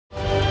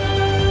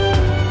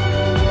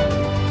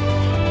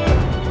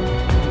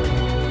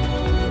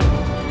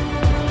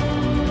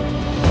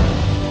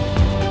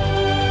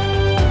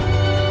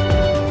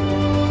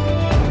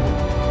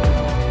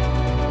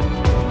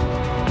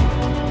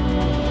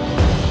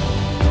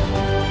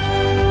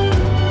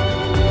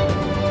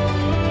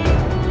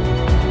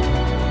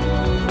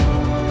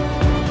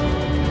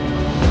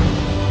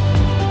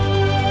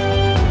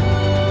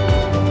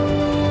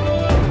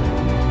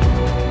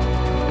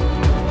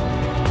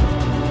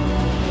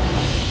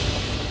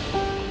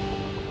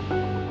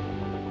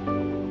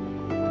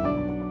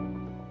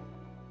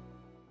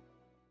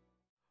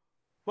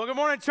Well, good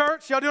morning,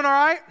 church. Y'all doing all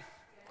right?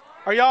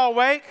 Are y'all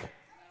awake?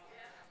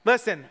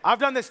 Listen, I've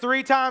done this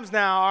 3 times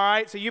now, all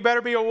right? So you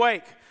better be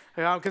awake,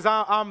 because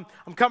I'm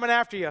coming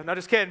after you. No,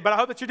 just kidding. But I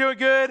hope that you're doing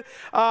good.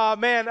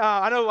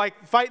 I know,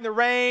 like, fighting the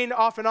rain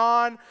off and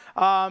on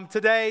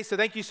today, so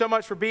thank you so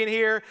much for being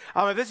here.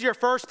 If this is your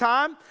first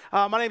time,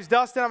 my name's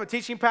Dustin. I'm a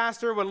teaching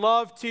pastor. Would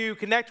love to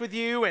connect with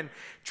you and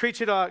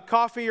treat you to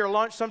coffee or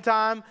lunch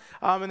sometime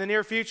in the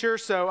near future,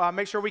 so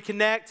make sure we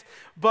connect.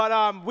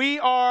 But we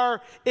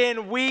are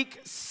in week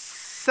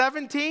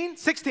 16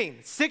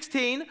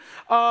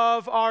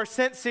 of our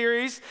Sent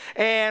series,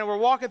 and we're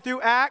walking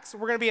through Acts.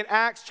 We're going to be in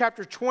Acts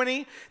chapter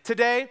 20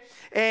 today,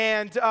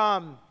 and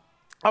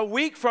a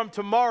week from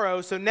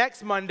tomorrow, so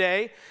next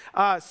Monday,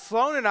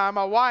 Sloan and I,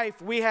 my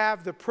wife, we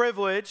have the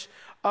privilege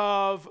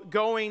of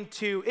going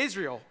to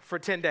Israel for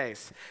 10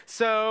 days.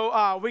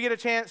 So we get a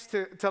chance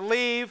to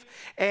leave,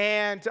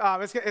 and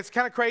it's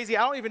kind of crazy.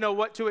 I don't even know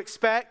what to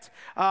expect.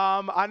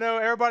 I know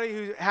everybody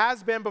who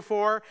has been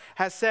before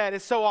has said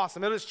it's so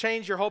awesome. It'll just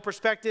change your whole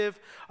perspective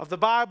of the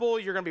Bible.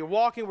 You're going to be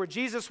walking where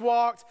Jesus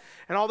walked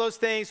and all those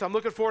things, so I'm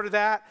looking forward to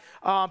that.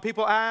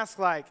 People ask,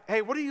 like,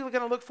 hey, what are you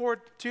going to look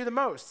forward to the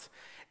most?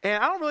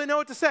 And I don't really know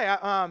what to say.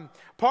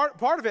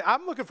 Part of it,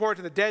 I'm looking forward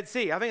to the Dead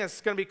Sea. I think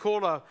it's going to be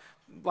cool to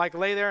like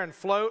lay there and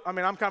float. I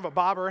mean, I'm kind of a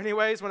bobber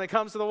anyways when it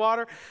comes to the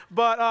water.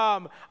 But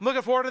I'm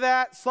looking forward to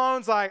that.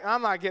 Sloan's like,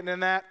 I'm not getting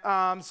in that.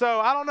 So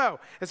I don't know.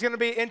 It's going to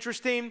be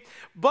interesting.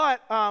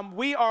 But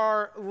we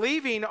are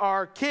leaving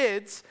our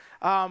kids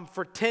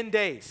for 10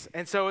 days.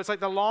 And so it's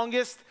like the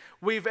longest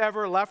we've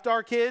ever left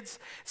our kids.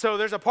 So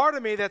there's a part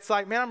of me that's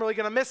like, man, I'm really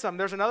going to miss them.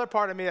 There's another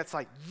part of me that's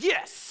like,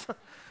 yes.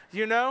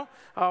 You know,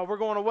 we're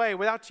going away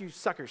without you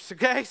suckers,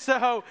 okay?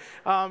 So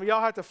y'all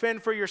have to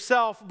fend for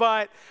yourself.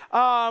 But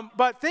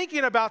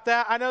thinking about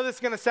that, I know this is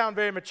going to sound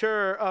very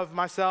mature of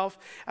myself.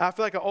 I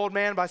feel like an old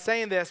man by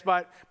saying this,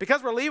 but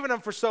because we're leaving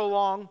them for so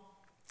long,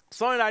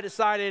 Sloan and I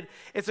decided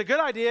it's a good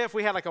idea if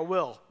we had like a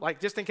will, like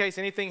just in case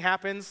anything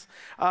happens,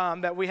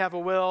 that we have a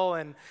will.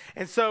 And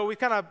so we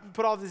kind of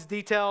put all these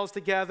details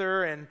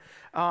together and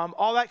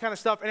all that kind of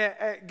stuff. And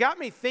it got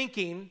me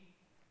thinking.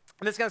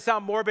 And it's going to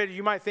sound morbid.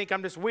 You might think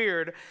I'm just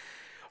weird.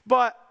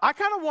 But I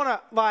kind of want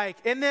to, like,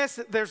 in this,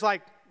 there's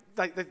like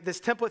this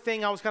template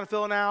thing I was kind of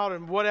filling out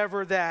and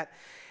whatever, that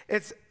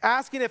it's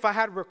asking if I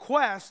had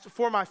requests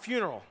for my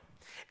funeral.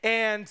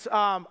 And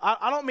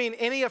I don't mean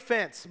any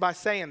offense by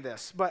saying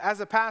this, but as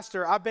a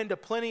pastor, I've been to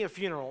plenty of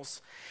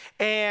funerals.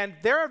 And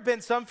there have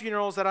been some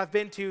funerals that I've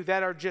been to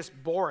that are just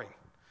boring.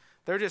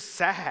 They're just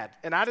sad,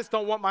 and I just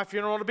don't want my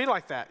funeral to be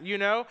like that, you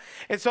know?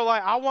 And so,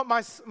 like, I want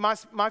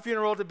my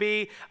funeral to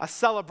be a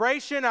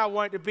celebration. I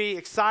want it to be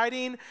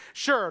exciting.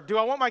 Sure, do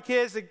I want my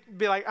kids to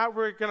be like, oh,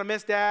 we're going to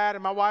miss Dad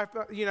and my wife,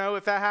 you know,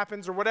 if that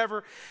happens or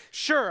whatever?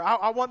 Sure,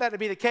 I want that to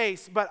be the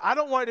case, but I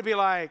don't want it to be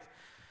like,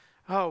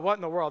 oh, what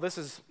in the world? This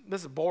is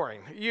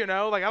boring, you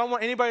know? Like, I don't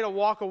want anybody to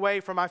walk away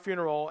from my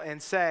funeral and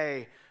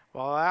say,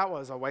 well, that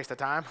was a waste of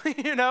time,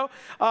 you know.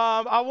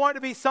 I want it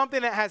to be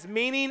something that has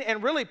meaning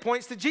and really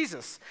points to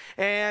Jesus.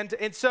 And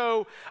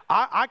so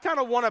I kind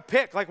of want to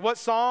pick, like, what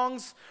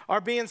songs are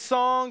being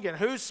sung and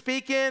who's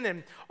speaking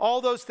and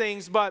all those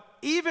things. But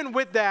even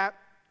with that,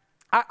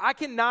 I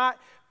cannot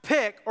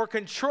pick or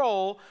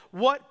control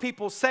what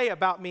people say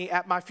about me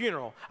at my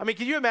funeral. I mean,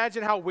 can you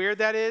imagine how weird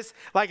that is?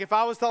 Like, if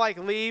I was to, like,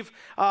 leave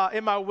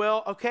in my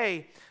will,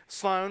 okay,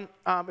 Sloan,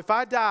 if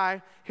I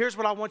die, here's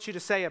what I want you to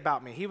say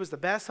about me. He was the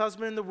best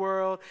husband in the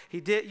world.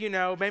 He did, you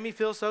know, made me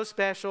feel so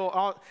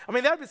special. I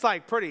mean, that's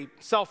like pretty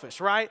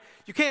selfish, right?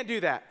 You can't do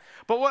that.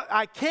 But what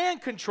I can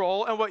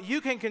control and what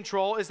you can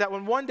control is that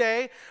one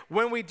day,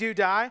 when we do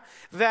die,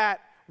 that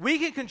we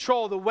can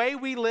control the way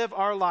we live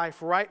our life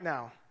right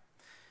now.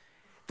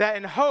 That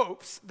in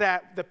hopes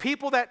that the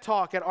people that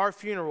talk at our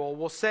funeral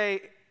will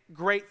say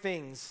great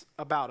things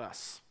about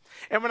us.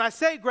 And when I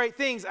say great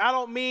things, I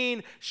don't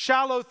mean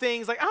shallow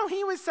things like, oh,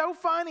 he was so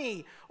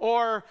funny,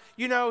 or,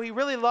 you know, he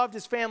really loved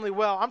his family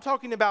well. I'm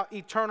talking about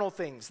eternal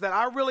things that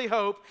I really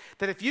hope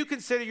that if you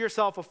consider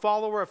yourself a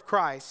follower of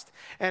Christ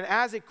and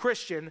as a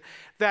Christian,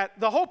 that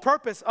the whole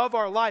purpose of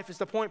our life is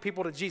to point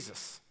people to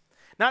Jesus.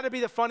 Not to be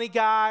the funny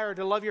guy or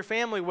to love your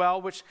family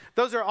well, which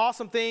those are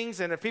awesome things,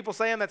 and if people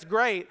say them, that's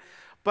great.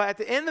 But at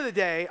the end of the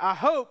day, I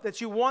hope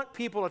that you want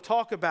people to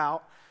talk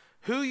about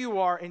who you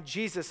are in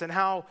Jesus and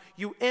how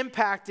you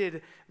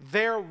impacted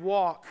their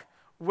walk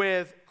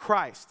with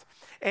Christ.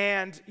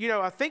 And, you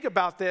know, I think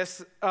about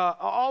this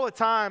all the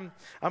time.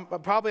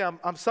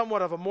 I'm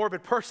somewhat of a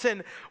morbid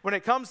person when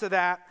it comes to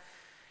that.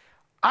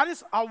 I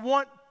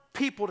want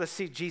people to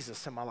see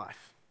Jesus in my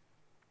life.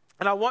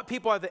 And I want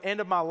people at the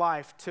end of my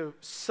life to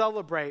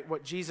celebrate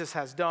what Jesus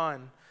has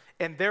done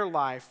in their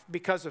life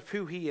because of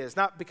who he is,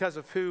 not because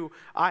of who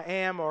I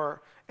am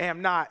or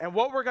am not. And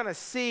what we're going to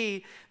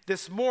see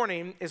this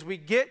morning is we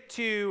get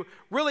to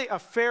really a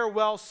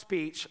farewell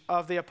speech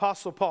of the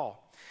Apostle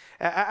Paul.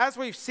 As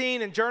we've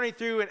seen and journeyed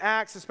through in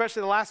Acts,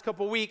 especially the last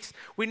couple of weeks,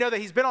 we know that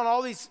he's been on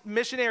all these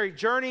missionary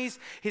journeys.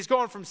 He's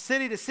going from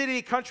city to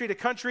city, country to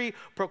country,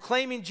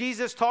 proclaiming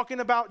Jesus, talking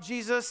about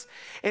Jesus.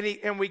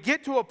 And we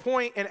get to a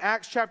point in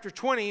Acts chapter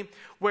 20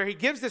 where he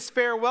gives this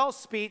farewell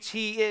speech.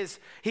 He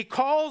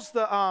calls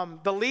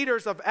the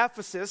leaders of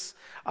Ephesus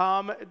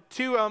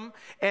to him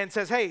and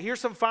says, hey, here's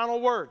some final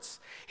words.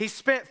 He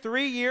spent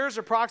 3 years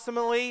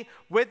approximately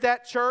with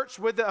that church,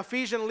 with the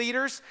Ephesian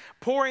leaders,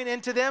 pouring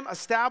into them,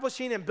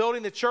 establishing and building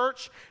the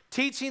church,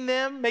 teaching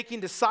them, making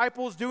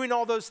disciples, doing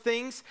all those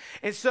things.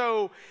 And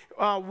so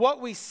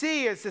what we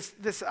see is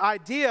this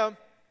idea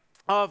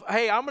of,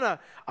 hey, I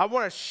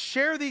want to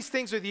share these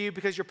things with you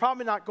because you're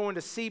probably not going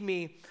to see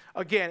me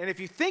again. And if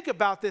you think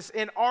about this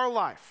in our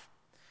life,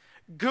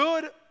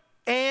 good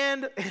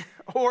and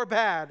or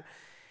bad,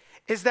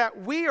 is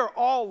that we are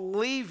all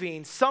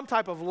leaving some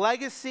type of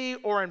legacy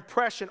or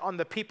impression on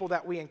the people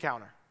that we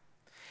encounter.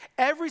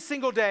 Every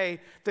single day,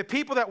 the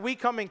people that we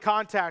come in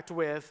contact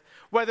with,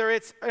 whether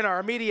it's in our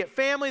immediate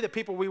family, the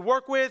people we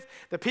work with,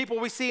 the people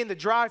we see in the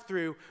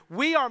drive-thru,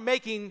 we are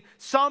making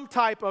some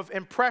type of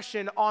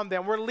impression on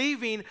them. We're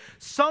leaving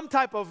some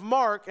type of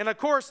mark. And of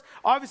course,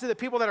 obviously the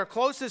people that are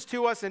closest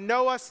to us and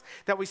know us,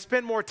 that we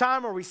spend more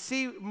time or we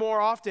see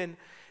more often,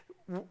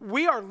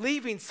 we are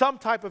leaving some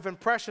type of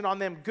impression on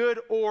them, good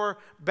or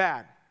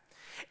bad.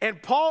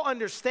 And Paul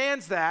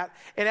understands that,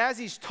 and as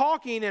he's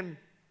talking and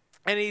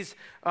he's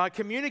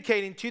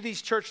communicating to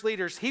these church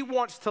leaders, he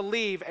wants to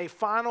leave a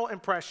final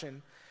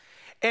impression.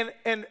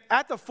 And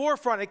at the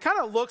forefront, it kind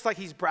of looks like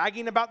he's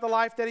bragging about the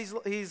life that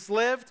he's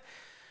lived,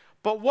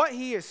 but what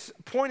he is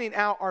pointing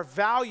out are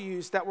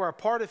values that were a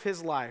part of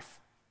his life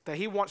that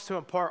he wants to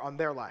impart on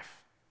their life.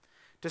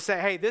 To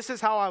say, hey, this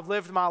is how I've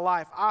lived my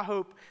life. I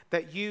hope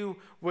that you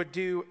would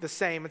do the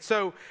same. And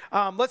so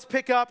let's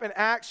pick up in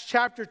Acts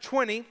chapter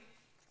 20.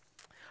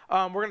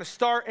 We're going to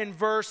start in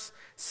verse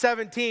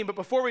 17. But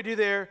before we do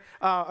there,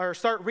 or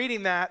start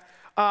reading that,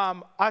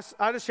 I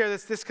just share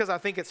this because I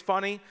think it's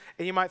funny,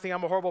 and you might think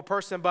I'm a horrible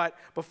person, but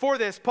before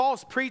this,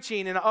 Paul's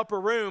preaching in an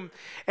upper room,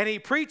 and he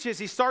preaches.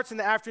 He starts in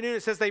the afternoon.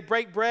 It says they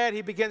break bread.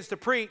 He begins to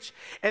preach,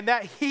 and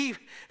that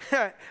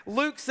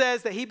Luke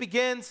says that he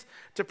begins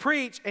to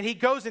preach, and he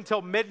goes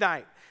until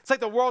midnight. It's like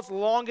the world's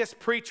longest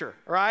preacher,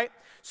 right?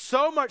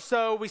 So much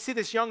so, we see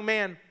this young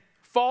man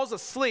falls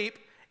asleep,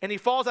 and he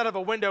falls out of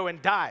a window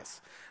and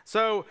dies.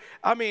 So,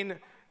 I mean,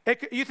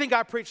 you think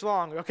I preach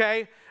long,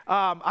 okay?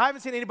 I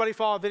haven't seen anybody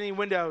fall out of any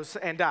windows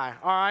and die,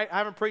 all right? I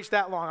haven't preached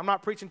that long. I'm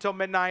not preaching until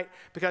midnight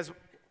because,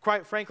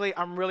 quite frankly,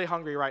 I'm really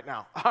hungry right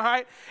now, all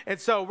right? And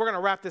so we're going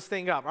to wrap this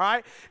thing up, all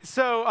right?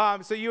 So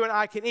you and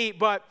I can eat.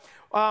 But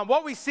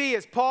what we see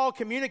is Paul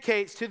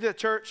communicates to the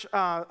church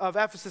of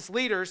Ephesus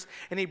leaders,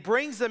 and he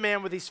brings them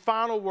in with these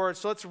final words.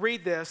 So let's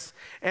read this.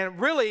 And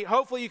really,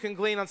 hopefully you can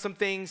glean on some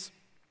things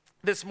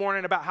this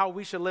morning about how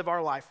we should live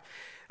our life.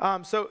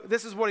 So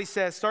this is what he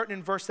says, starting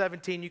in verse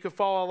 17. You can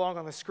follow along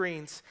on the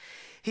screens.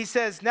 He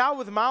says, now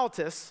with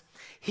Malchus,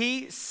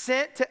 he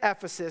sent to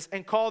Ephesus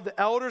and called the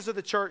elders of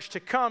the church to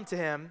come to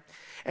him.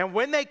 And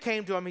when they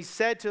came to him, he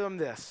said to them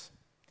this.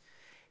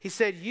 He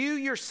said, you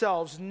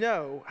yourselves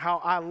know how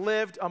I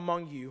lived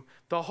among you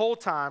the whole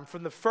time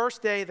from the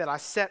first day that I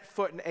set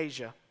foot in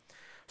Asia,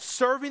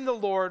 serving the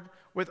Lord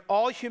with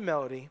all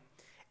humility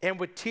and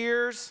with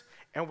tears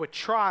and with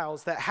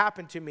trials that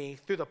happened to me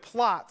through the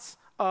plots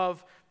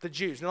of the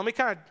Jews. Now let me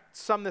kind of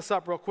sum this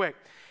up real quick.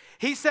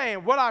 He's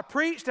saying what I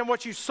preached and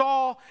what you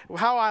saw,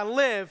 how I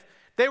live,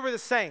 they were the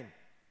same.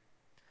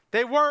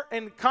 They weren't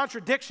in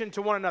contradiction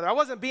to one another. I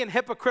wasn't being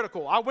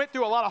hypocritical. I went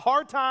through a lot of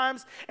hard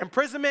times,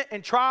 imprisonment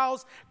and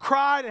trials,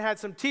 cried and had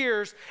some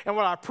tears, and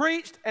what I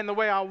preached and the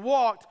way I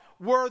walked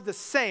were the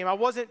same. I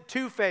wasn't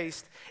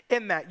two-faced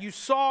in that. You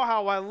saw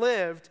how I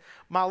lived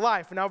my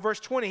life. And now verse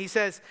 20, he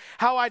says,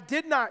 how I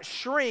did not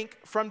shrink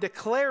from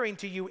declaring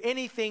to you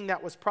anything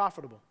that was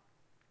profitable,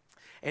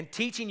 and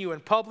teaching you in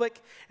public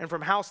and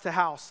from house to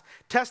house,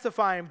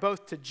 testifying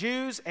both to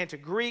Jews and to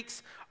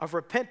Greeks of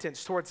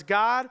repentance towards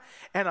God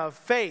and of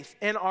faith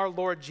in our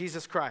Lord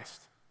Jesus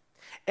Christ.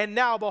 And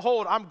now,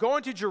 behold, I'm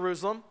going to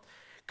Jerusalem,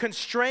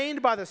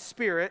 constrained by the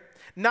Spirit,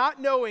 not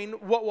knowing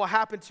what will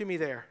happen to me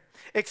there,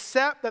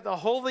 except that the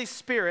Holy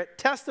Spirit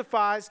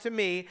testifies to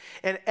me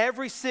in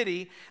every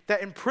city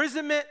that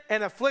imprisonment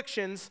and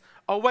afflictions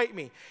await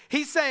me.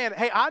 He's saying,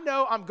 hey, I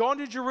know I'm going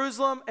to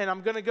Jerusalem and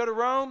I'm going to go to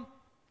Rome,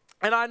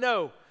 and I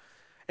know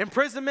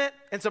imprisonment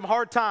and some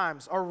hard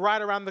times are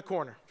right around the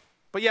corner.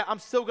 But yeah, I'm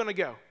still going to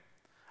go.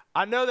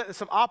 I know that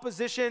some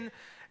opposition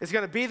is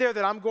going to be there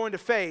that I'm going to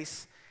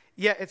face,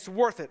 yet it's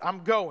worth it.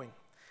 I'm going.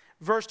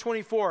 Verse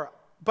 24,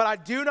 but I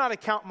do not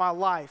account my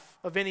life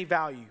of any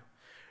value,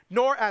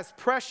 nor as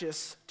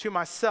precious to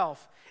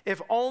myself,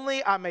 if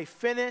only I may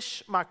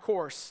finish my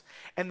course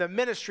and the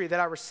ministry that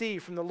I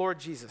received from the Lord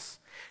Jesus,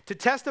 to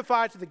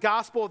testify to the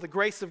gospel of the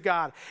grace of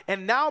God.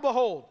 And now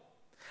behold,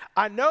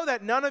 I know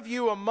that none of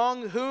you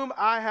among whom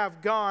I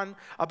have gone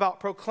about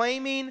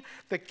proclaiming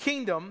the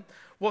kingdom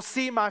will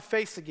see my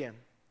face again.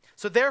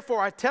 So therefore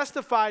I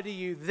testify to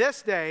you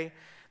this day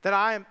that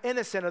I am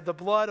innocent of the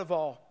blood of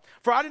all.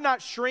 For I did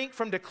not shrink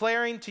from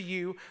declaring to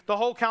you the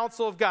whole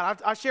counsel of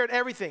God. I shared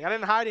everything. I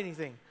didn't hide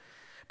anything.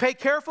 Pay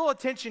careful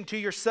attention to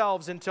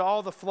yourselves and to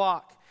all the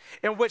flock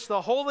in which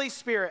the Holy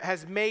Spirit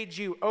has made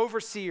you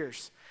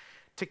overseers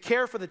to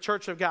care for the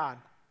church of God,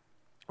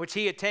 which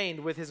he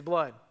attained with his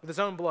blood, with his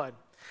own blood.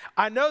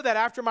 I know that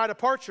after my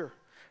departure,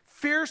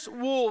 fierce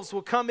wolves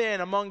will come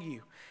in among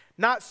you,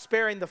 not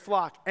sparing the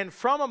flock. And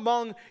from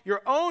among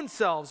your own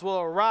selves will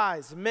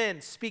arise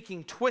men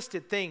speaking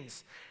twisted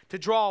things to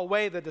draw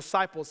away the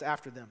disciples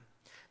after them.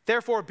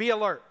 Therefore, be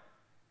alert,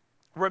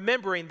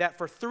 remembering that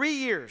for 3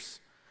 years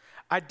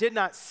I did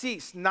not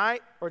cease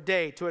night or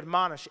day to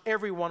admonish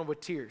everyone with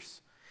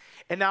tears.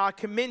 And now I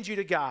commend you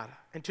to God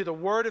and to the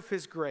word of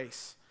his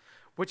grace,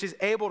 which is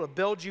able to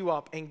build you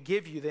up and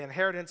give you the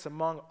inheritance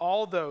among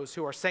all those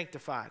who are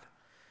sanctified.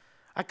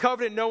 I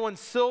coveted no one's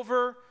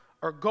silver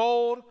or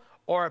gold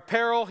or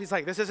apparel. He's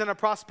like, this isn't a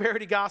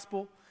prosperity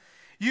gospel.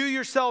 You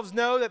yourselves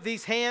know that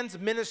these hands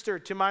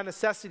ministered to my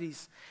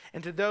necessities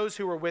and to those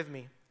who were with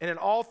me. And in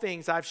all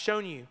things I've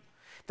shown you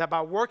that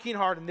by working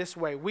hard in this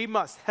way, we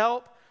must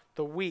help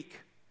the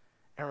weak.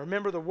 And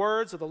remember the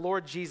words of the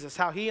Lord Jesus,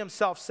 how he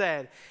himself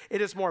said, it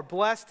is more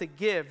blessed to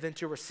give than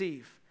to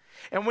receive.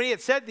 And when he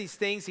had said these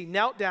things, he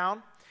knelt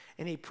down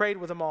and he prayed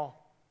with them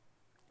all.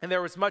 And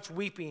there was much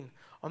weeping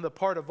on the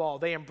part of all.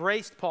 They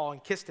embraced Paul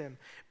and kissed him,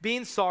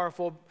 being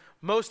sorrowful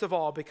most of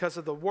all because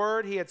of the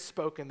word he had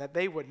spoken, that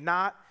they would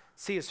not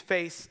see his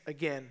face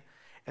again.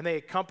 And they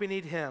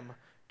accompanied him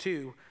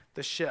to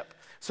the ship.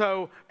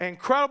 So,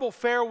 incredible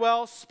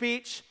farewell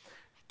speech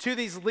to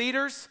these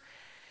leaders.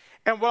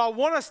 And what I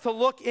want us to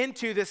look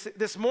into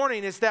this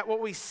morning is that what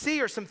we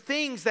see are some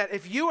things that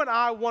if you and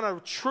I want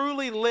to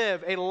truly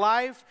live a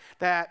life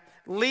that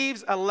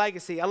leaves a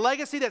legacy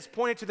that's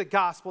pointed to the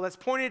gospel, that's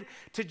pointed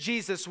to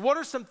Jesus, what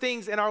are some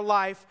things in our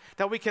life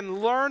that we can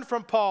learn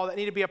from Paul that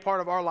need to be a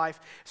part of our life?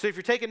 So if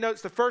you're taking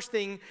notes, the first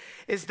thing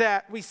is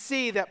that we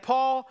see that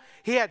Paul,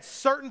 he had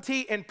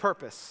certainty and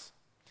purpose.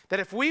 That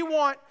if we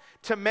want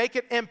to make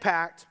an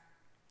impact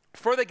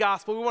for the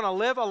gospel, we want to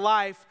live a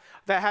life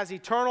that has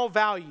eternal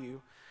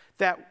value,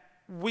 that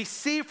we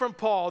see from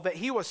Paul that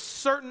he was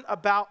certain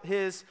about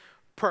his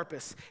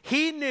purpose.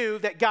 He knew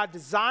that God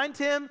designed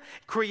him,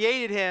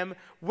 created him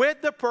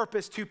with the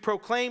purpose to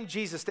proclaim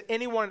Jesus to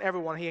anyone and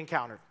everyone he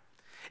encountered.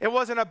 It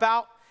wasn't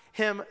about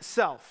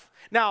himself.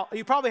 Now,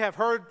 you probably have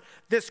heard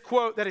this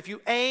quote that if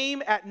you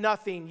aim at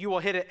nothing, you will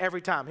hit it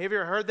every time. Have you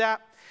ever heard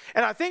that?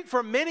 And I think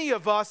for many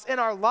of us in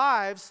our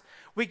lives,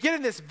 we get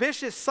in this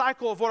vicious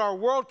cycle of what our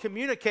world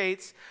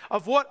communicates,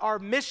 of what our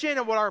mission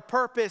and what our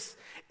purpose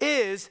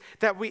is,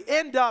 that we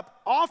end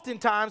up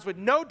oftentimes with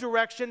no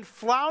direction,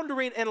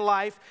 floundering in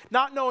life,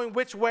 not knowing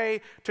which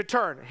way to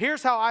turn.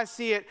 Here's how I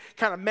see it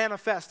kind of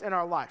manifest in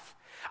our life.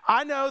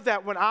 I know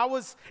that when I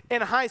was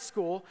in high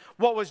school,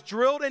 what was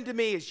drilled into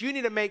me is you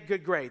need to make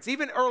good grades.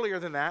 Even earlier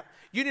than that,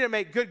 you need to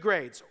make good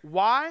grades.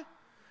 Why?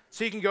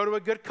 So you can go to a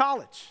good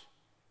college.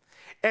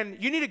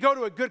 And you need to go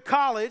to a good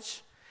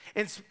college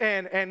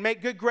and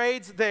make good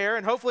grades there,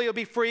 and hopefully it'll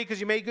be free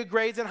because you made good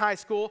grades in high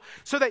school,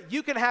 so that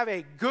you can have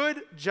a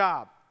good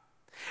job.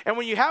 And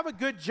when you have a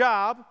good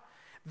job,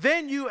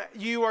 then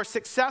you are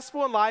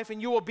successful in life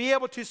and you will be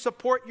able to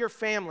support your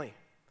family.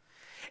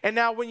 And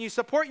now when you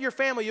support your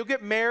family, you'll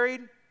get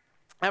married,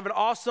 have an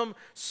awesome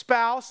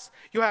spouse,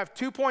 you'll have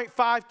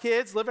 2.5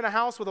 kids, live in a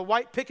house with a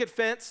white picket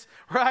fence,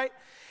 right?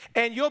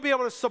 And you'll be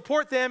able to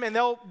support them, and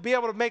you'll be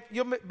able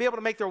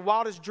to make their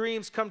wildest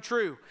dreams come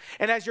true.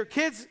 And as your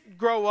kids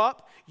grow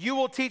up, you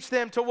will teach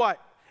them to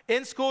what?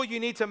 In school,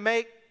 you need to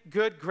make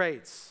good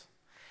grades.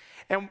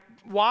 And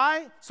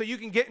why? So you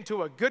can get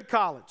into a good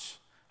college,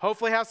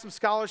 hopefully have some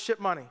scholarship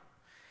money.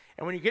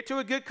 And when you get to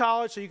a good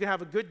college, so you can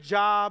have a good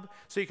job,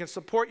 so you can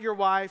support your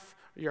wife,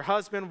 your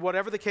husband,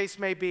 whatever the case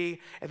may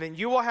be, and then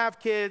you will have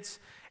kids,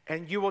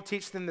 and you will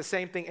teach them the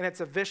same thing, and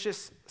it's a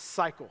vicious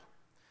cycle.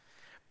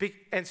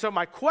 And so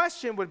my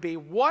question would be,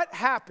 what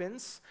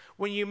happens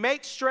when you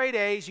make straight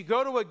A's, you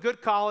go to a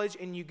good college,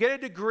 and you get a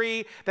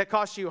degree that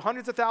costs you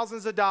hundreds of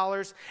thousands of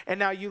dollars, and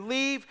now you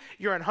leave,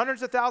 you're in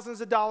hundreds of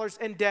thousands of dollars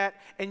in debt,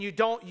 and you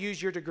don't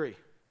use your degree,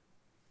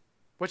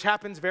 which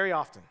happens very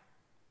often.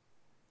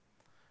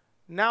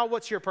 Now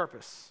what's your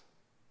purpose?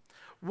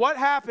 What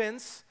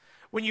happens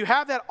when you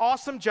have that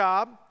awesome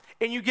job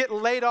and you get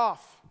laid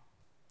off?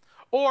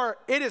 Or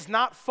it is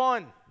not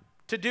fun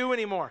to do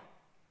anymore?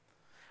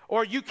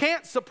 Or you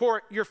can't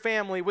support your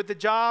family with the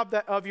job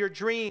of your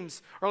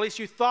dreams, or at least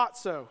you thought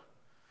so.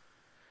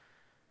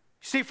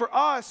 See, for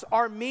us,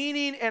 our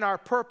meaning and our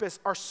purpose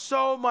are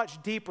so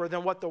much deeper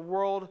than what the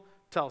world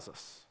tells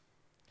us.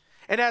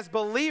 And as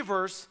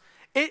believers,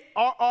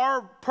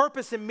 our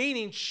purpose and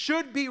meaning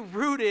should be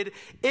rooted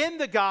in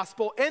the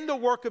gospel, in the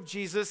work of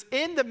Jesus,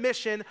 in the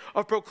mission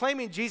of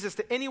proclaiming Jesus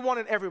to anyone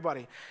and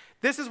everybody.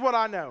 This is what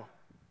I know.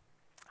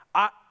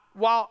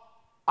 While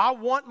I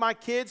want my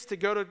kids to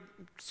go to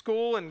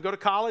school and go to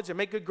college and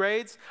make good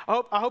grades,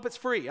 I hope it's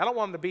free. I don't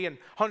want them to be in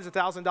hundreds of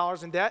thousands of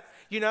dollars in debt.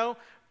 You know,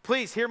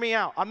 please hear me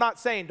out. I'm not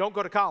saying don't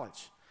go to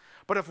college.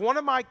 But if one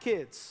of my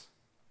kids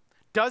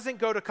doesn't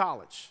go to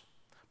college,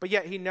 but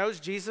yet he knows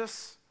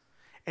Jesus,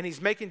 and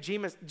he's making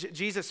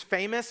Jesus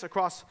famous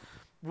across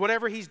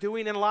whatever he's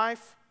doing in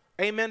life.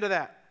 Amen to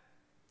that.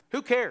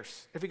 Who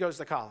cares if he goes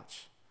to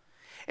college?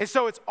 And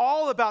so it's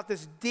all about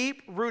this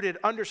deep-rooted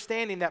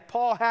understanding that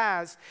Paul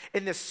has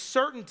in this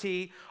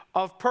certainty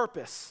of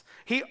purpose.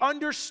 He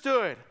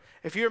understood,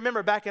 if you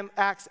remember back in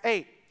Acts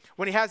 8,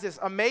 when he has this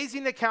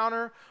amazing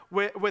encounter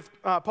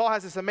Paul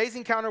has this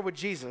amazing encounter with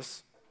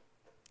Jesus,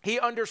 he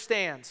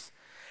understands,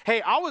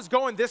 hey, I was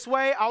going this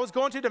way. I was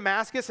going to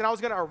Damascus, and I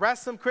was going to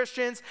arrest some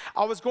Christians.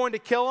 I was going to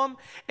kill them,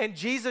 and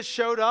Jesus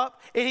showed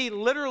up, and he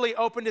literally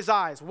opened his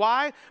eyes.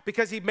 Why?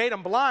 Because he made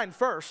them blind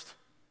first.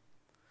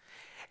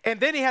 And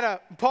then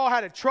Paul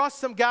had to trust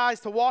some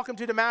guys to walk him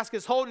to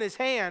Damascus holding his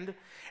hand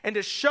and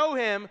to show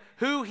him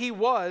who he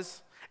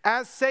was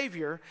as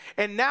Savior.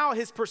 And now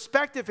his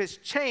perspective has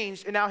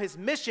changed, and now his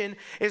mission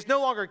is no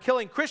longer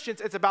killing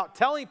Christians. It's about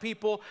telling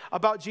people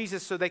about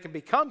Jesus so they can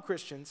become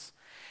Christians.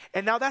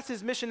 And now that's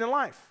his mission in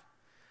life.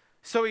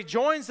 So he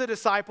joins the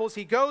disciples.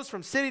 He goes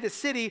from city to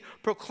city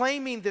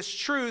proclaiming this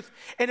truth.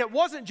 And it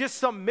wasn't just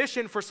some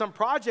mission for some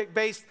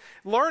project-based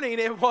learning.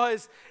 It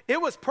was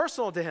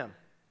personal to him.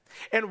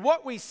 And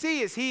what we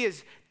see is he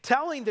is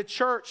telling the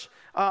church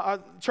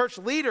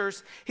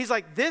leaders, he's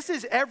like, this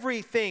is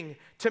everything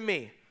to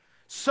me.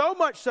 So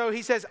much so,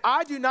 he says,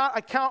 I do not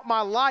account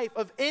my life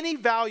of any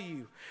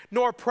value,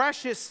 nor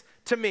precious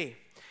to me.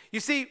 You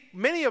see,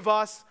 many of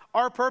us,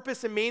 our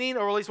purpose and meaning,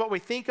 or at least what we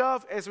think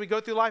of as we go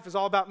through life, is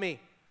all about me.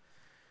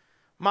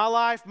 My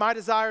life, my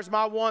desires,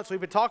 my wants. We've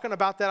been talking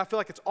about that. I feel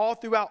like it's all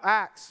throughout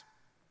Acts.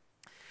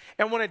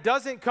 And when it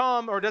doesn't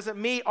come or doesn't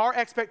meet our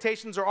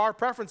expectations or our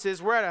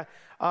preferences, we're at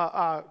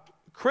a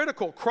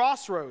critical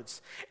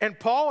crossroads. And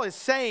Paul is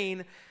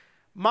saying,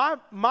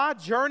 my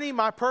journey,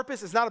 my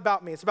purpose is not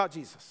about me. It's about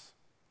Jesus.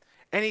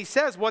 And he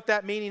says what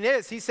that meaning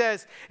is. He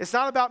says, it's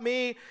not about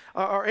me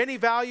or any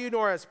value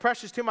nor as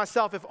precious to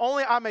myself, if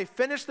only I may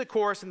finish the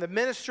course in the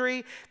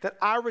ministry that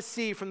I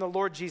receive from the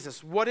Lord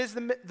Jesus. What is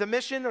the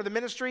mission or the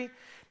ministry?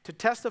 To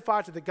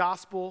testify to the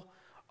gospel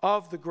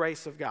of the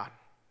grace of God.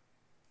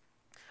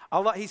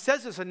 He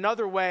says this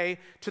another way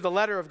to the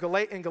letter of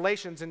in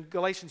Galatians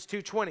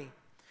 2:20.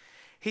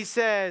 He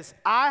says,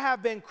 I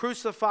have been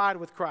crucified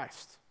with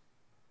Christ.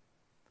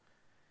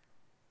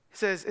 He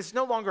says, it's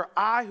no longer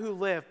I who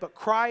live, but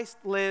Christ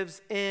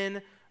lives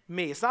in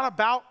me. It's not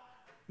about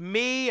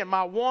me and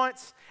my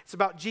wants. It's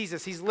about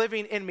Jesus. He's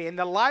living in me. And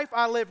the life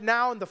I live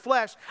now in the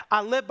flesh,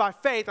 I live by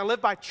faith. I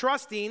live by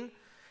trusting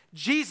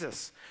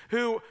Jesus,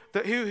 who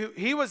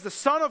he was the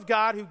Son of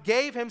God who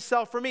gave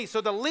himself for me.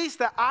 So the least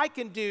that I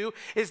can do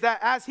is that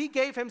as he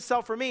gave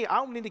himself for me, I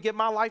don't need to give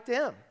my life to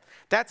him.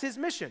 That's his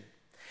mission.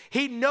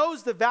 He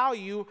knows the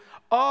value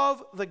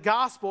of the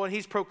gospel, and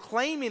he's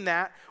proclaiming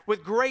that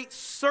with great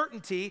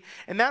certainty.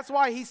 And that's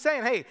why he's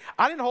saying, hey,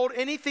 I didn't hold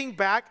anything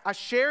back. I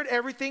shared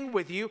everything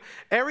with you.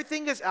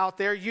 Everything is out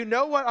there. You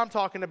know what I'm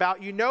talking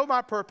about. You know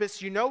my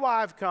purpose. You know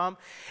why I've come.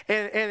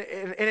 And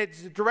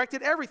it's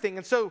directed everything.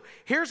 And so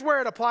here's where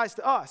it applies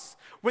to us.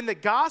 When the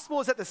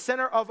gospel is at the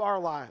center of our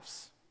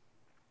lives,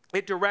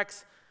 it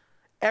directs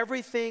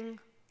everything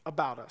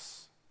about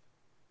us.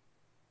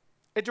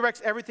 It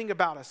directs everything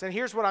about us. And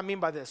here's what I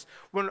mean by this.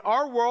 When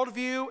our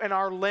worldview and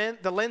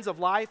the lens of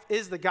life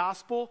is the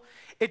gospel,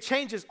 it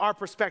changes our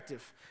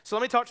perspective. So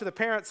let me talk to the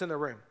parents in the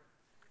room.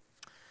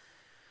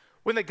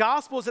 When the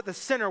gospel is at the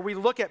center, we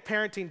look at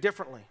parenting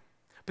differently.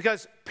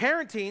 Because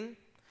parenting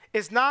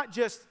is not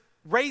just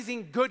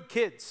raising good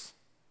kids.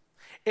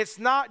 It's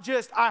not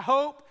just, I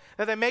hope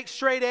that they make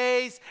straight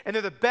A's and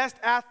they're the best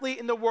athlete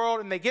in the world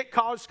and they get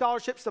college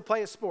scholarships to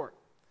play a sport.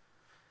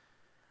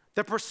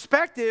 The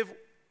perspective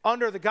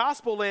under the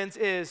gospel lens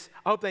is,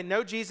 I hope they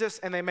know Jesus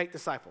and they make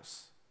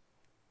disciples.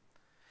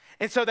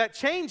 And so that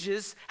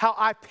changes how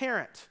I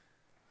parent.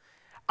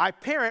 I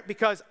parent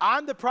because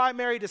I'm the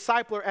primary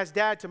discipler as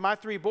dad to my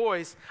 3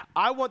 boys.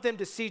 I want them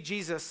to see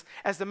Jesus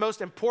as the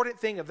most important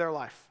thing of their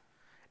life.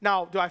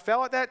 Now, do I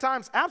fail at that at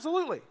times?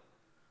 Absolutely.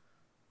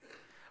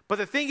 But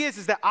the thing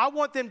is that I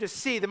want them to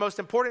see the most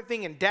important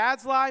thing in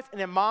dad's life and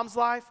in mom's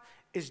life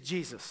is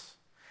Jesus.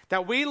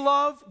 That we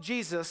love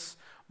Jesus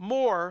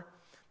more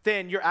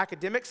than your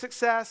academic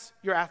success,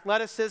 your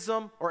athleticism,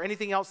 or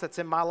anything else that's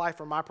in my life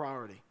or my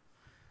priority.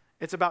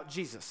 It's about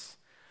Jesus.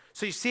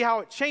 So you see how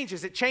it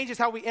changes. It changes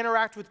how we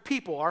interact with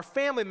people, our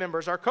family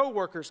members, our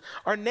coworkers,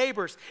 our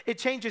neighbors. It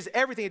changes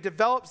everything. It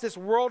develops this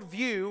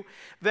worldview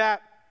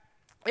that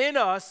in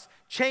us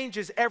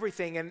changes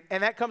everything,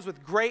 and that comes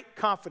with great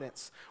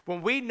confidence.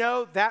 When we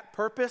know that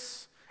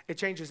purpose, it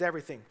changes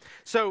everything.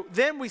 So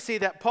then we see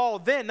that Paul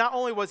then, not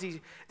only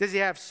does he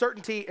have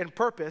certainty and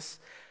purpose,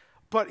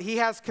 but he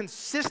has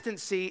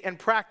consistency and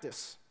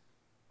practice.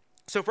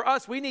 So for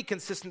us, we need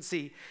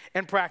consistency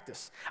and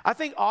practice. I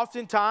think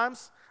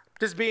oftentimes,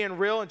 just being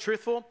real and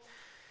truthful,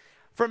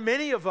 for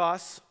many of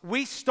us,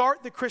 we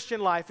start the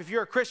Christian life. If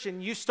you're a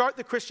Christian, you start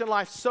the Christian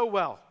life so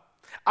well.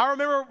 I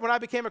remember when I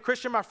became a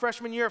Christian my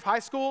freshman year of high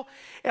school,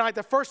 and like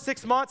the first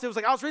 6 months, it was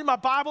like I was reading my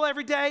Bible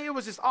every day. It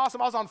was just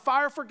awesome. I was on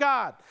fire for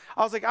God.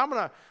 I was like, I'm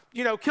going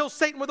to, kill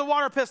Satan with a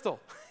water pistol,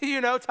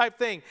 type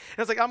thing. And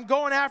it's like, I'm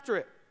going after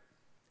it.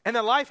 And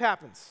then life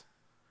happens.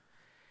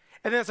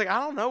 And then it's like, I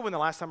don't know when the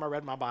last time I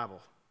read my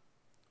Bible.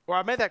 Or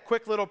I made that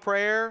quick little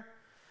prayer.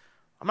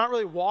 I'm not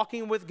really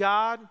walking with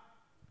God.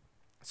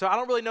 So I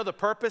don't really know the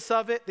purpose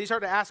of it. These are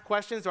to ask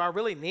questions. Do I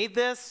really need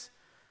this?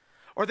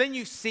 Or then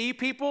you see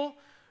people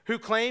who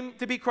claim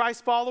to be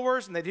Christ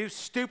followers and they do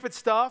stupid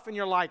stuff and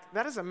you're like,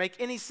 that doesn't make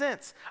any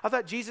sense. I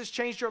thought Jesus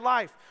changed your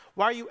life.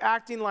 Why are you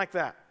acting like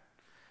that?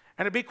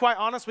 And to be quite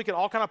honest, we could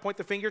all kind of point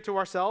the finger to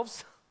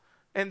ourselves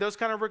in those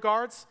kind of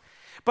regards.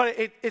 But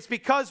it's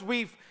because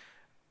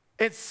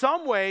in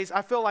some ways,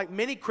 I feel like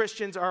many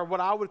Christians are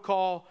what I would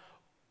call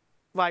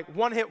like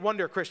one-hit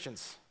wonder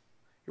Christians.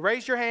 You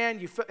raised your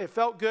hand, it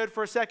felt good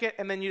for a second,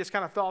 and then you just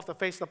kind of fell off the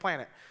face of the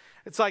planet.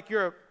 It's like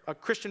you're a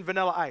Christian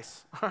Vanilla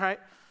Ice, all right?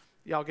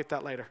 Y'all get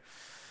that later,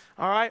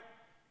 all right?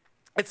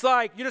 It's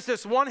like you're just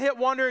this one-hit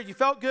wonder. You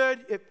felt good.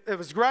 It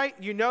was great.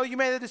 You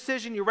made the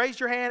decision. You raised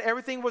your hand.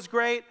 Everything was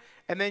great,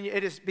 and then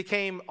it just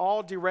became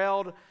all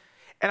derailed.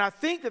 And I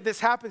think that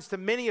this happens to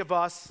many of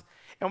us,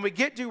 and we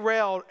get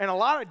derailed in a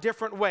lot of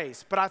different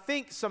ways. But I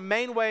think some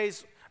main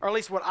ways, or at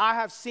least what I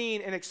have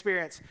seen and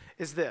experienced,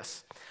 is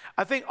this.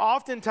 I think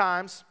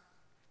oftentimes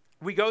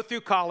we go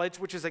through college,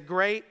 which is a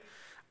great,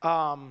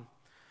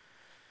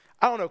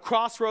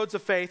 crossroads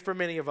of faith for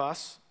many of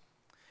us.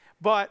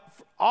 But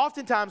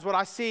oftentimes what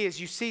I see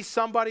is you see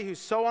somebody who's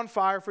so on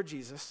fire for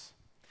Jesus.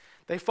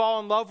 They fall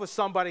in love with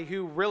somebody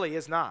who really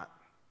is not.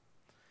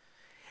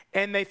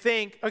 And they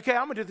think, okay,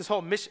 I'm going to do this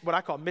whole what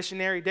I call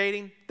missionary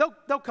dating.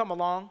 They'll come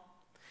along.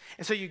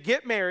 And so you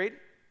get married.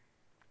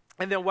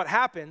 And then what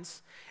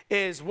happens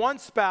is one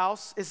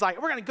spouse is like,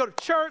 we're going to go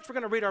to church, we're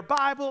going to read our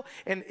Bible,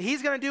 and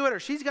he's going to do it or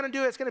she's going to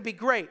do it. It's going to be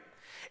great.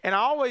 And I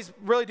always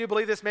really do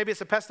believe this. Maybe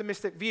it's a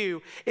pessimistic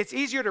view. It's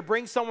easier to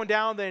bring someone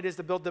down than it is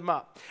to build them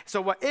up.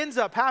 So what ends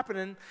up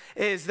happening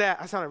is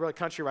that, I sounded really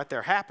country right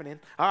there, happening,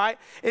 all right,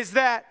 is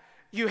that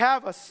you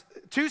have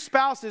two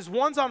spouses.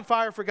 One's on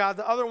fire for God,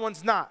 the other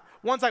one's not.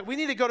 One's like, we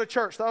need to go to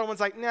church. The other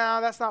one's like,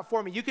 no, that's not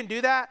for me. You can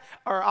do that,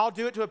 or I'll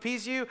do it to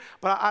appease you,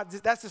 but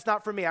that's just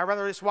not for me. I'd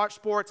rather just watch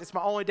sports. It's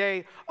my only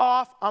day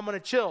off. I'm going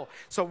to chill.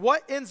 So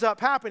what ends up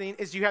happening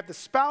is you have the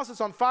spouse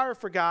that's on fire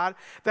for God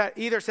that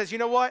either says, you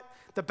know what,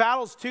 the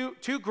battle's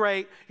too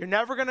great. You're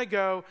never going to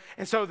go.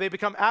 And so they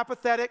become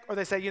apathetic, or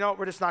they say, you know what,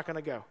 we're just not going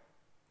to go.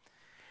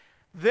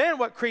 Then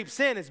what creeps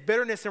in is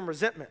bitterness and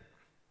resentment.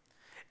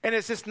 And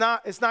it's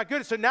not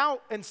good. So now,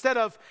 instead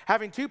of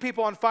having two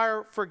people on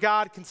fire for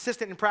God,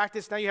 consistent in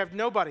practice, now you have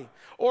nobody.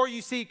 Or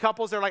you see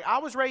couples that are like, I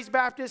was raised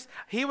Baptist,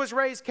 he was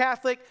raised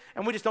Catholic,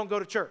 and we just don't go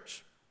to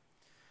church.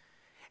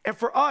 And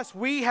for us,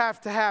 we have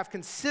to have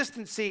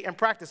consistency in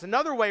practice.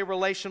 Another way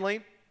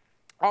relationally,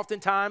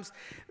 oftentimes,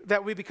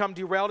 that we become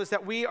derailed is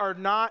that we are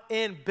not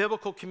in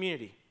biblical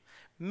community.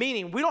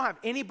 Meaning, we don't have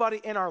anybody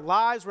in our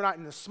lives. We're not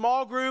in a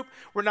small group.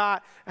 We're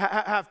not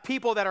have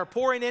people that are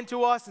pouring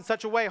into us in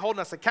such a way, holding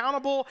us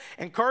accountable,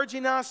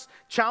 encouraging us,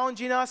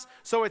 challenging us.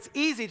 So it's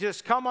easy to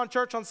just come on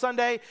church on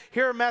Sunday,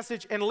 hear a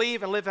message, and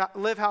leave and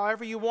live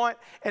however you want,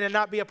 and then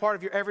not be a part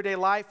of your everyday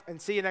life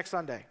and see you next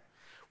Sunday.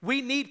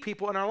 We need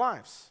people in our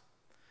lives.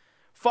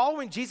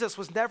 Following Jesus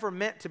was never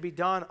meant to be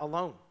done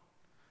alone.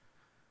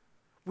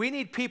 We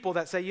need people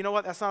that say, you know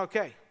what, that's not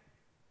okay.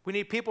 We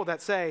need people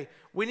that say,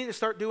 we need to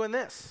start doing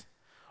this.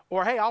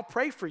 Or, hey, I'll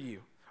pray for you.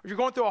 Or you're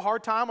going through a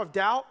hard time of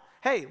doubt.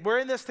 Hey, we're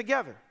in this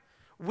together.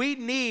 We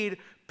need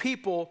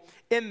people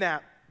in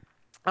that.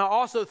 I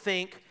also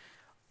think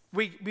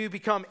we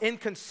become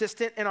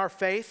inconsistent in our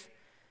faith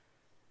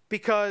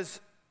because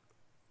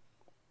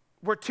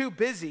we're too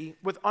busy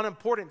with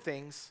unimportant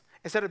things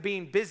instead of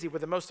being busy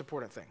with the most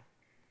important thing.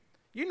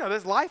 You know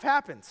this, life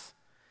happens.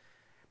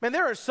 Man,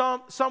 there are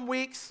some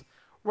weeks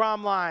where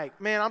I'm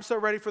like, man, I'm so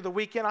ready for the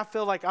weekend. I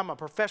feel like I'm a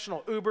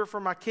professional Uber for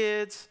my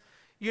kids.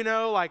 You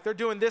know, like they're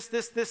doing this,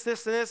 and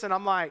this. And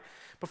I'm like,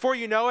 before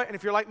you know it, and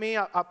if you're like me,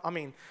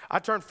 I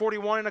turned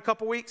 41 in a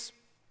couple weeks.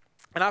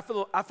 And I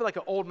feel like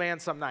an old man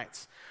some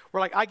nights. Where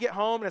like I get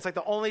home and it's like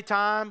the only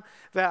time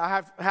that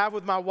I have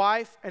with my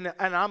wife, and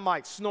I'm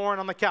like snoring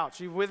on the couch.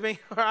 You with me?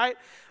 All right?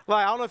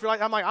 Like, I don't know if you're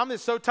like, I'm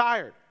just so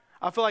tired.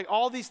 I feel like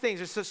all these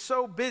things are just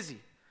so busy.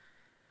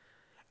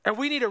 And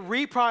we need to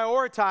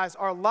reprioritize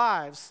our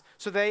lives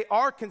so they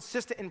are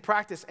consistent in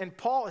practice. And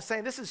Paul is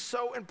saying this is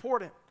so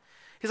important.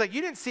 He's like,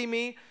 you didn't see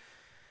me,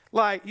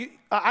 I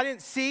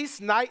didn't cease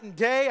night and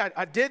day.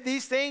 I did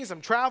these things. I'm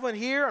traveling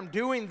here. I'm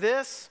doing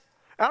this.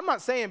 And I'm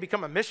not saying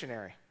become a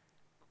missionary.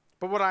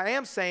 But what I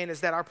am saying is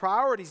that our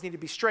priorities need to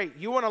be straight.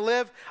 You want to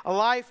live a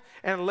life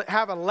and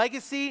have a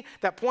legacy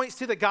that points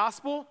to the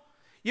gospel?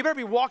 You better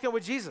be walking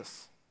with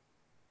Jesus.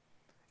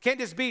 Can't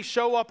just be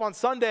show up on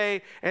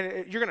Sunday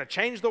and you're going to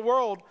change the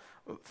world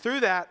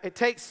through that. It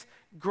takes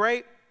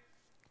great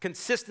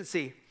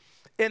consistency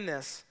in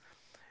this.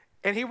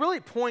 And he really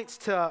points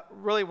to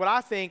really what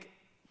I think,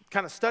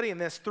 kind of studying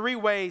this, 3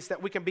 ways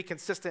that we can be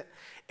consistent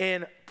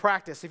in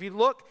practice. If you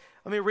look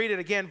let me read it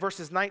again,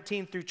 verses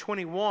 19 through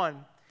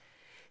 21.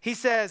 He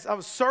says, I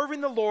was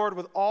serving the Lord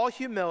with all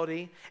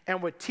humility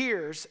and with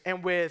tears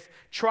and with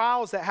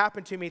trials that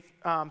happened to me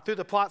through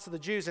the plots of the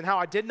Jews, and how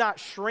I did not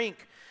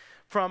shrink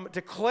from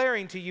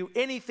declaring to you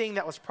anything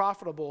that was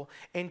profitable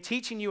and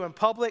teaching you in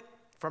public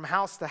from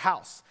house to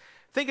house.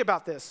 Think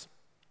about this.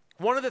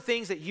 One of the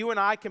things that you and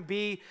I can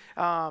be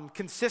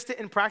consistent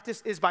in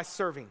practice is by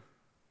serving.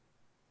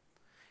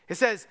 He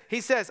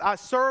says, I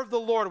serve the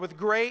Lord with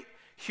great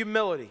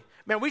humility.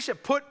 Man, we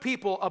should put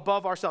people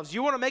above ourselves.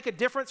 You want to make a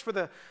difference for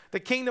the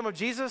kingdom of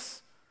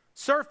Jesus?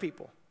 Serve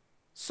people.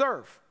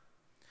 Serve.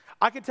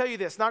 I can tell you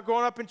this, not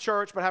growing up in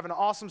church, but having an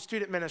awesome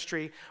student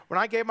ministry, when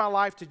I gave my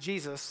life to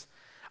Jesus,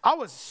 I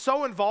was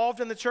so involved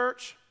in the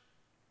church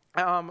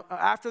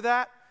after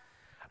that,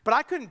 but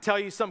I couldn't tell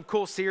you some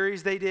cool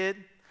series they did.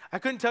 I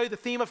couldn't tell you the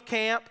theme of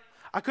camp.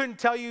 I couldn't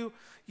tell you,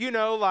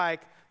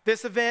 like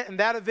this event and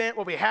that event,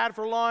 what we had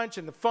for lunch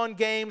and the fun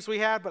games we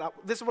had, but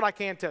this is what I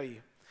can tell you.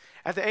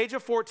 At the age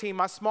of 14,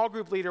 my small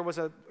group leader was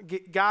a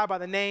guy by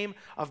the name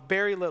of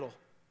Barry Little.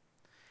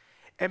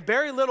 And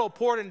Barry Little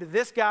poured into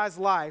this guy's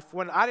life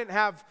when I didn't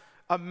have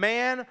a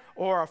man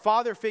or a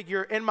father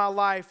figure in my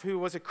life who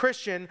was a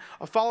Christian,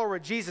 a follower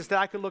of Jesus that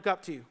I could look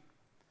up to.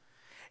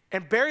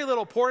 And Barry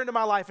Little poured into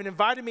my life and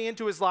invited me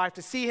into his life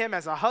to see him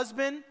as a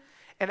husband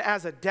and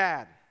as a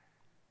dad.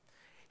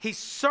 He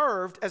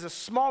served as a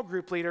small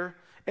group leader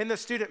in the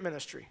student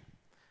ministry.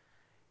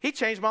 He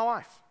changed my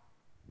life.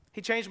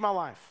 He changed my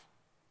life.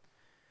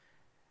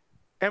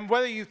 And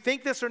whether you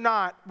think this or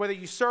not, whether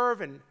you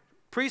serve in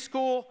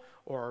preschool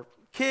or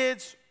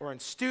kids or in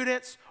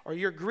students or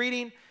you're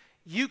greeting,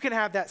 you can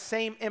have that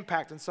same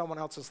impact in someone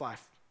else's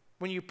life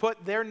when you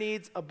put their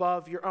needs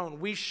above your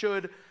own. We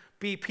should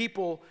be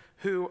people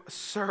who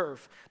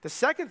serve. The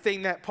second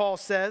thing that Paul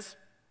says,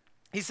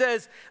 he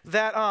says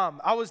that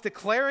I was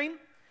declaring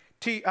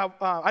to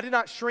I did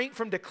not shrink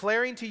from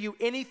declaring to you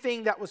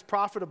anything that was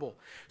profitable.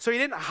 So he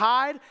didn't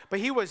hide,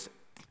 but he was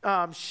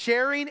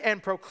sharing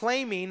and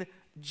proclaiming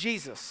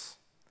Jesus.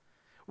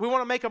 We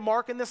want to make a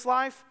mark in this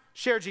life?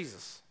 Share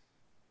Jesus.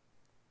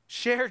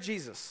 Share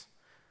Jesus.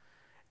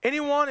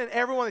 Anyone and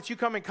everyone that you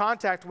come in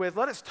contact with,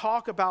 let us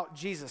talk about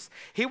Jesus.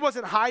 He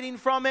wasn't hiding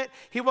from it.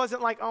 He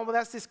wasn't like, oh, well,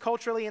 that's just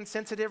culturally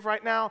insensitive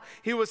right now.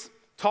 He was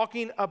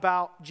talking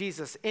about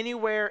Jesus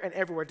anywhere and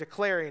everywhere,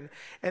 declaring.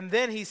 And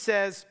then he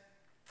says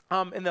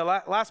in the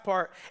last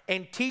part,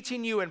 and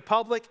teaching you in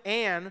public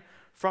and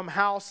from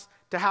house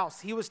to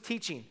house. He was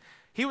teaching.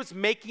 He was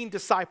making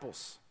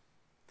disciples.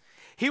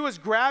 He was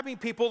grabbing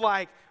people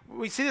like,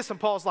 we see this in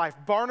Paul's life,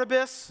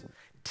 Barnabas,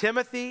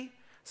 Timothy,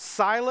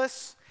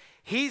 Silas.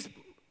 He's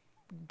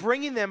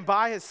bringing them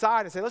by his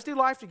side and say, let's do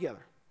life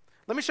together.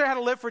 Let me show you how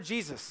to live for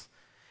Jesus.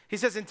 He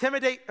says,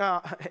 imitate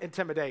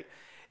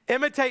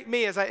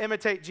me as I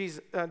imitate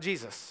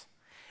Jesus.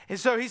 And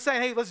so he's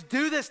saying, hey, let's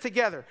do this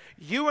together.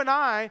 You and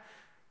I,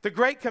 the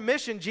Great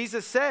Commission,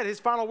 Jesus said, his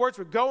final words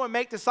were, go and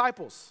make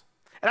disciples.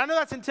 And I know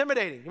that's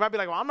intimidating. You might be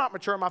like, well, I'm not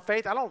mature in my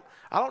faith. I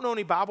don't know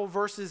any Bible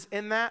verses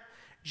in that.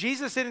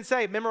 Jesus didn't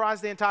say memorize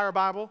the entire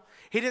Bible.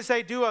 He didn't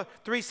say do a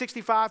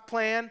 365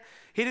 plan.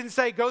 He didn't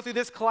say go through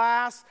this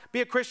class,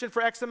 be a Christian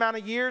for X amount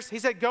of years. He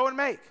said go and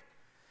make.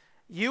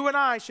 You and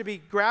I should be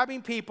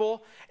grabbing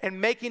people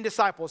and making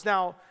disciples.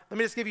 Now, let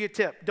me just give you a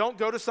tip. Don't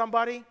go to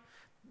somebody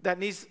that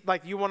needs,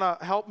 like you want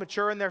to help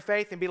mature in their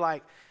faith and be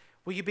like,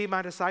 will you be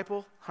my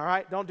disciple? All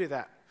right, don't do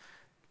that.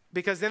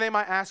 Because then they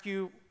might ask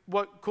you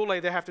what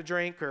Kool-Aid they have to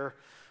drink or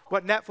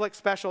what Netflix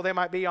special they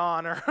might be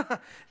on or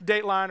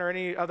Dateline or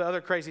any of the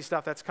other crazy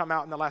stuff that's come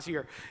out in the last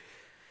year.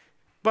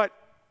 But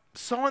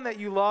someone that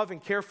you love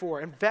and care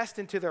for, invest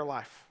into their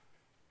life.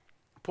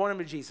 Point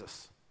them to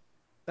Jesus.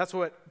 That's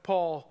what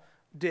Paul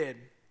did.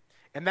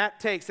 And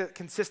that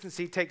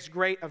consistency takes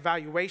great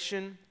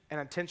evaluation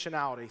and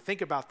intentionality.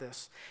 Think about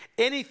this.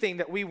 Anything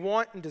that we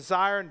want and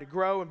desire and to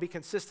grow and be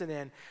consistent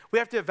in, we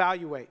have to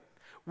evaluate.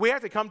 We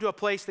have to come to a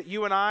place that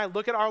you and I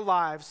look at our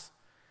lives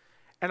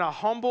in a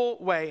humble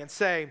way and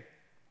say,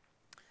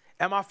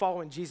 am I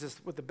following Jesus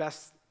with the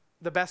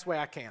best way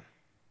I can?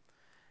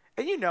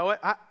 And you know it.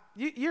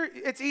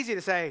 It's easy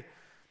to say,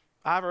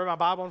 I haven't read my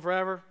Bible in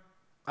forever.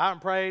 I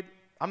haven't prayed.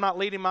 I'm not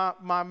leading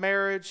my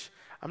marriage.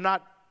 I'm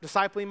not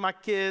discipling my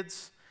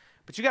kids.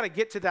 But you got to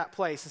get to that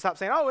place and stop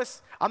saying, oh,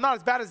 I'm not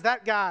as bad as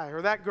that guy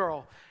or that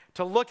girl.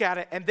 To look at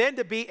it and then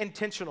to be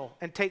intentional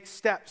and take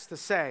steps to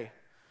say,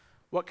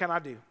 what can I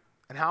do?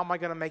 And how am I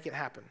going to make it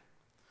happen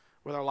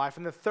with our life?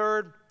 And the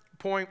third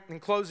point in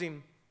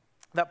closing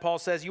that Paul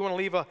says, you want to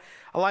leave a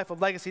life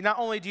of legacy. Not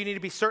only do you need to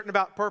be certain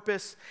about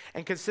purpose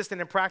and consistent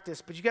in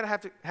practice, but you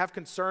got to have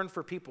concern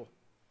for people.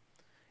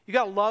 You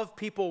got to love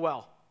people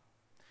well.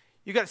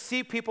 You got to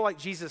see people like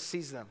Jesus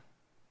sees them.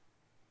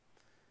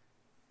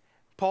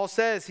 Paul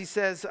says, he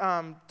says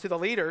to the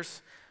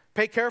leaders,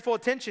 pay careful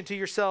attention to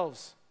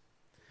yourselves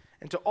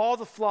and to all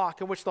the flock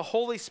in which the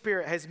Holy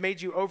Spirit has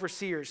made you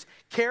overseers.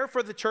 Care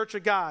for the church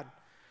of God,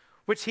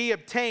 which he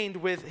obtained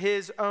with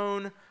his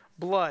own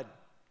blood.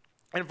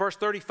 In verse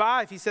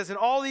 35, he says, in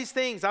all these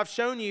things I've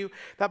shown you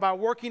that by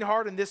working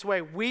hard in this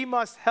way, we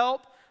must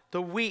help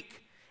the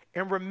weak,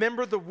 and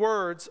remember the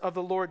words of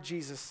the Lord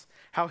Jesus,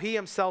 how he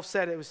himself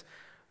said it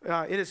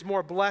is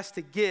more blessed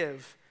to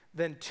give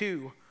than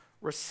to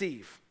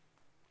receive.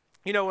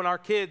 You know, when our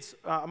kids,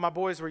 my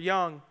boys were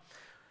young,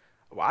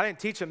 well, I didn't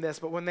teach them this,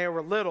 but when they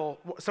were little,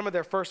 some of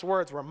their first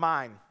words were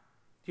mine.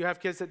 Do you have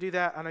kids that do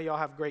that? I know y'all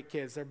have great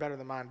kids. They're better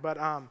than mine, but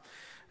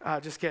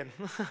just kidding.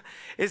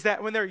 Is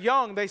that when they're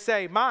young, they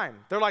say mine.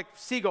 They're like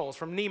seagulls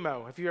from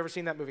Nemo. If you've ever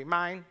seen that movie,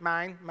 mine,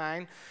 mine,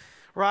 mine,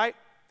 right?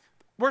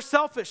 We're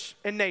selfish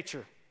in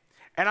nature.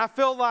 And I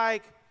feel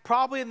like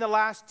probably in the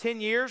last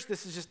 10 years,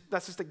 that's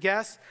just a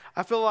guess,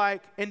 I feel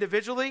like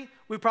individually,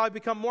 we've probably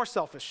become more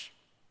selfish.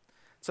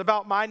 It's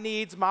about my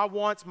needs, my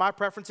wants, my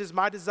preferences,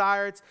 my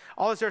desires,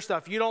 all this other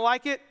stuff. You don't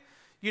like it?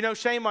 You know,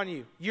 shame on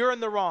you. You're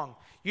in the wrong.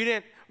 You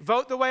didn't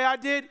vote the way I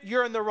did?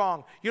 You're in the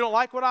wrong. You don't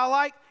like what I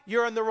like?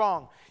 You're in the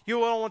wrong. You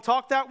don't want to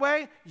talk that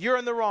way? You're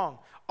in the wrong.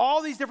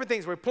 All these different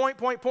things. We're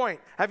point.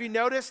 Have you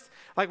noticed,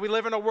 like we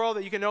live in a world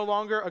that you can no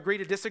longer agree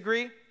to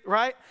disagree,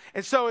 right?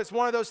 And so it's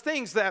one of those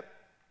things that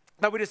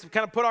we just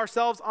kind of put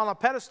ourselves on a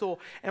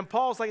pedestal. And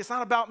Paul's like, it's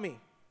not about me.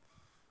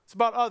 It's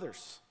about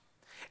others.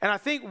 And I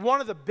think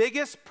one of the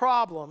biggest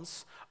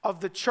problems of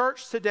the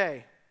church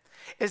today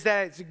is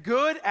that it's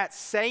good at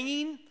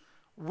saying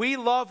we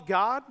love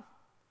God,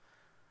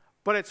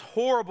 but it's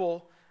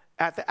horrible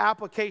at the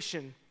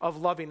application of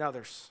loving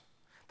others.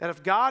 That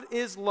if God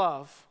is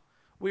love,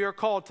 we are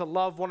called to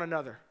love one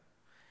another.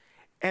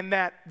 And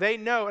that they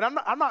know, and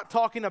I'm not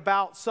talking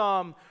about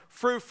some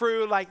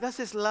frou-frou, like let's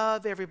just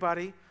love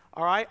everybody.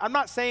 All right? I'm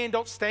not saying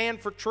don't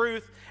stand for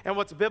truth and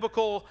what's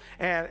biblical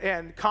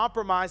and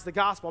compromise the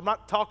gospel. I'm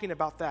not talking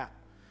about that.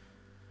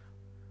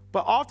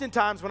 But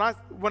oftentimes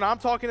when I'm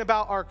talking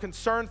about our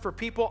concern for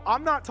people,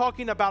 I'm not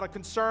talking about a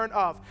concern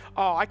of,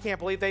 oh, I can't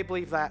believe they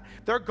believe that.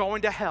 They're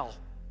going to hell.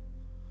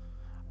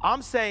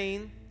 I'm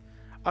saying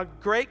a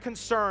great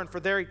concern for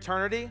their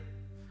eternity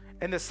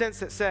in the sense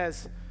that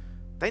says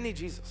they need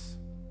Jesus.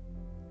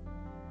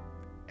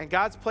 And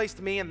God's placed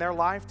me in their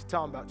life to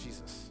tell them about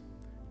Jesus.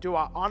 Do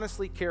I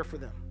honestly care for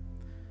them?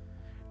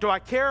 Do I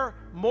care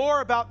more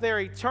about their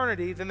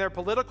eternity than their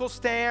political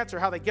stance or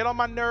how they get on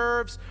my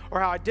nerves or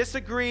how I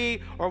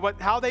disagree or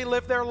how they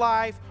live their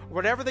life, or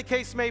whatever the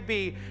case may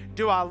be?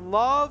 Do I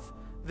love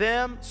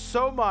them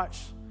so much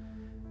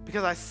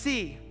because I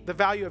see the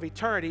value of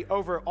eternity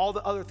over all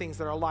the other things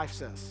that our life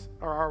says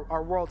or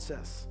our world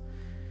says?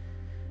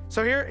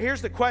 So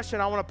here's the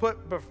question I want to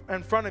put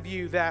in front of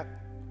you, that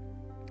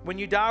when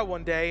you die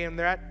one day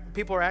and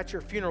people are at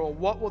your funeral,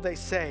 what will they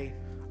say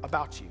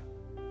about you?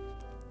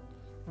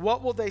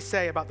 What will they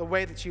say about the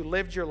way that you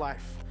lived your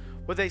life?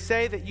 Will they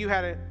say that you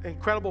had an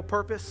incredible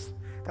purpose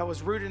that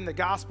was rooted in the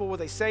gospel? Will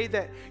they say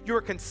that you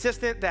were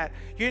consistent, that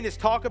you didn't just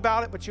talk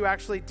about it, but you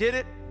actually did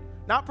it?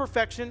 Not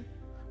perfection,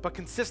 but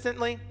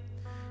consistently.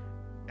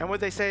 And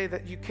would they say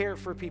that you care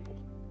for people?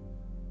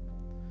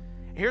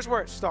 Here's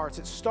where it starts.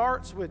 It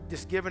starts with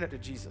just giving it to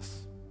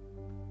Jesus.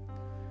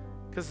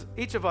 Because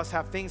each of us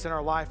have things in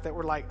our life that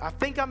we're like, I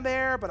think I'm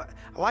there, but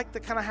I like to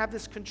kind of have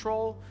this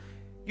control.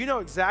 You know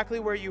exactly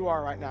where you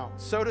are right now.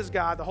 So does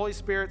God. The Holy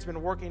Spirit's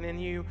been working in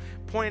you,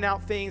 pointing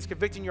out things,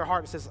 convicting your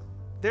heart. It says,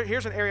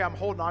 here's an area I'm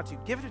holding on to.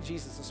 Give it to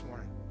Jesus this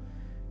morning.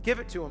 Give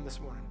it to him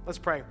this morning. Let's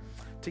pray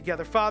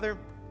together. Father,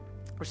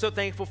 we're so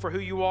thankful for who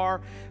you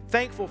are.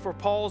 Thankful for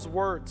Paul's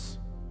words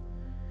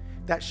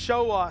that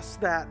show us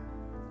that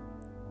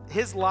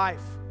his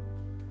life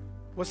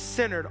was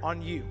centered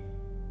on you.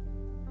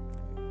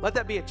 Let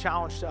that be a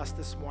challenge to us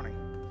this morning.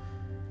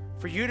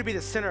 For you to be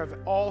the center of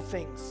all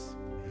things,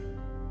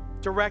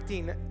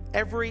 directing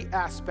every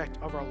aspect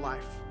of our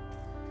life.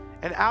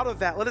 And out of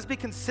that, let us be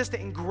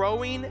consistent in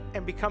growing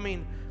and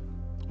becoming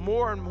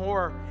more and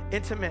more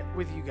intimate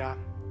with you, God.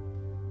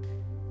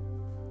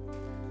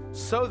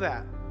 So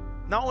that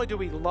not only do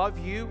we love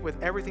you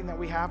with everything that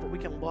we have, but we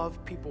can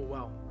love people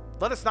well.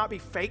 Let us not be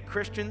fake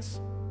Christians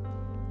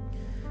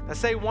that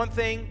say one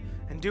thing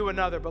and do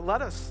another, but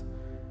let us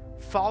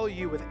follow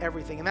you with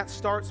everything. And that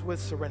starts with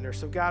surrender.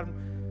 So God,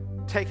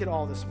 take it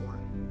all this morning.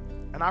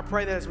 And I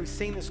pray that as we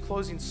sing this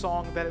closing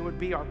song, that it would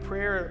be our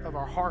prayer of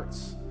our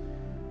hearts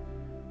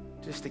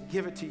just to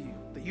give it to you,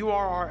 that you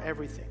are our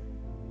everything.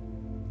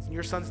 It's in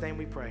your son's name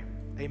we pray.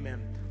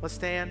 Amen. Let's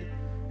stand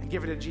and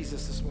give it to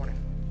Jesus this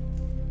morning.